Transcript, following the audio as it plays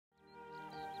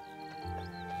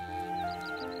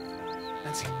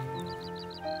Nancy. I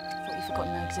thought you'd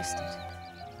forgotten I existed.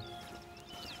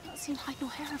 I've not seen hide nor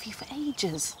hair of you for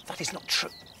ages. That is not true.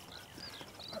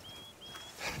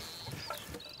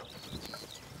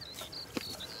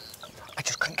 I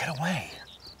just couldn't get away.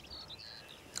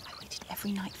 I waited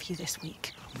every night for you this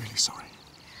week. I'm really sorry.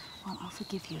 Well, I'll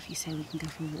forgive you if you say we can go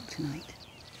for a walk tonight.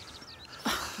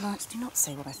 Lawrence, do not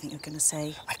say what I think you're going to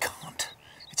say. I can't.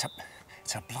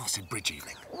 It's a blasted bridge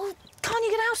evening. Well, can't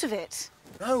you get out of it?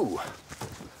 No.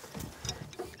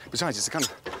 Besides, it's the kind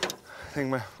of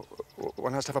thing where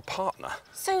one has to have a partner.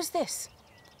 So's this,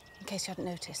 in case you hadn't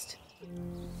noticed.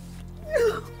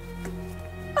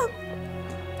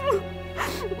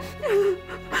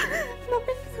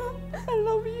 I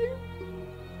love you.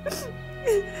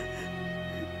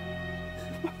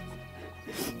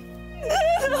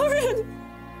 Lauren!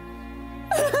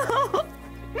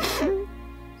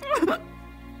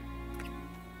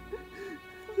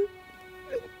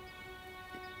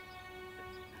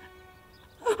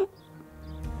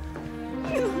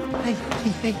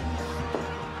 Hey.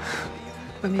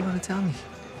 When are you going to tell me?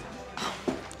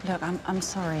 Look, I'm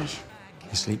sorry.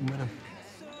 You're sleeping with him?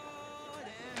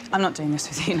 I'm not doing this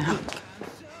with you now.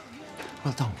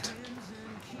 Well, don't.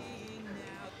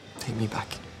 Take me back.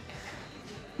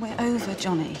 We're over,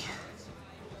 Johnny.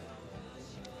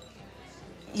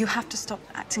 You have to stop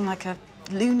acting like a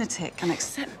lunatic and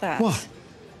accept that. What?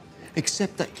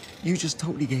 Accept that you just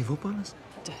totally gave up on us?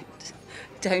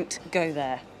 Don't go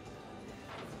there.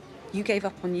 You gave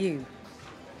up on you.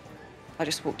 I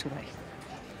just walked away.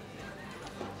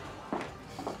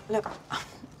 Look,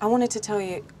 I wanted to tell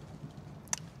you...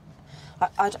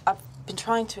 I've been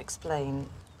trying to explain.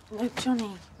 No,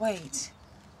 Johnny, wait.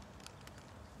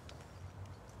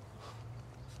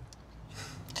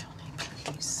 Johnny,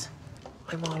 please.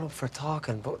 I'm all up for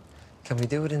talking, but can we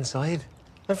do it inside?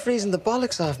 I'm freezing the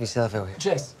bollocks off myself out here.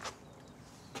 Jess.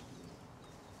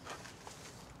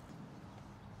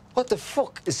 What the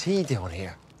fuck is he doing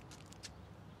here?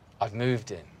 I've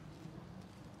moved in.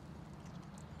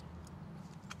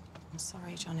 I'm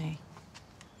sorry, Johnny.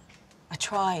 I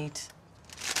tried.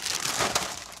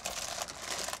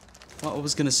 What I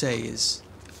was going to say is,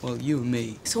 well, you and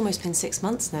me... It's almost been 6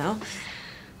 months now.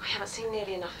 We haven't seen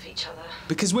nearly enough of each other.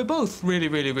 Because we're both really,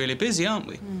 really, really busy, aren't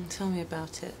we? Tell me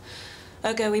about it.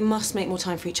 Ergo, we must make more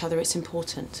time for each other. It's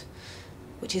important.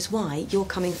 Which is why you're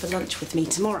coming for lunch with me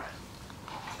tomorrow.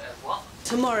 What?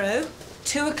 Tomorrow,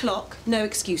 2 o'clock, no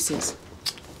excuses.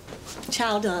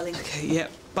 Ciao, darling. Okay, yeah.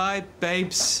 Bye,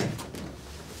 babes.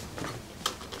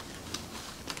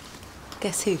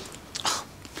 Guess who?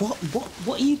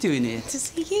 What are you doing here? To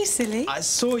see you, silly. I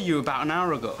saw you about an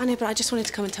hour ago. I know, but I just wanted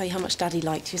to come and tell you how much Daddy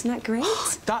liked you. Isn't that great?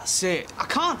 That's it. I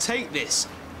can't take this.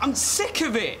 I'm sick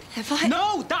of it. Have I?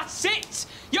 No, that's it.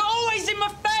 You're always in my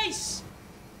face.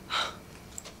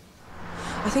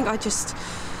 I think I just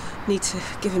need to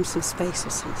give him some space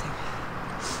or something.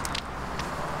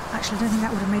 Actually, I don't think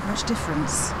that would have made much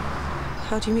difference.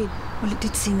 How do you mean? Well, it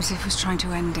did seem as if it was trying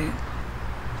to end it.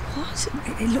 What?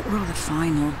 It looked rather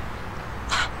final.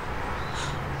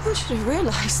 I should have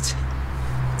realised.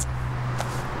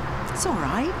 It's all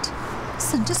right.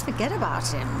 Listen, just forget about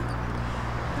him.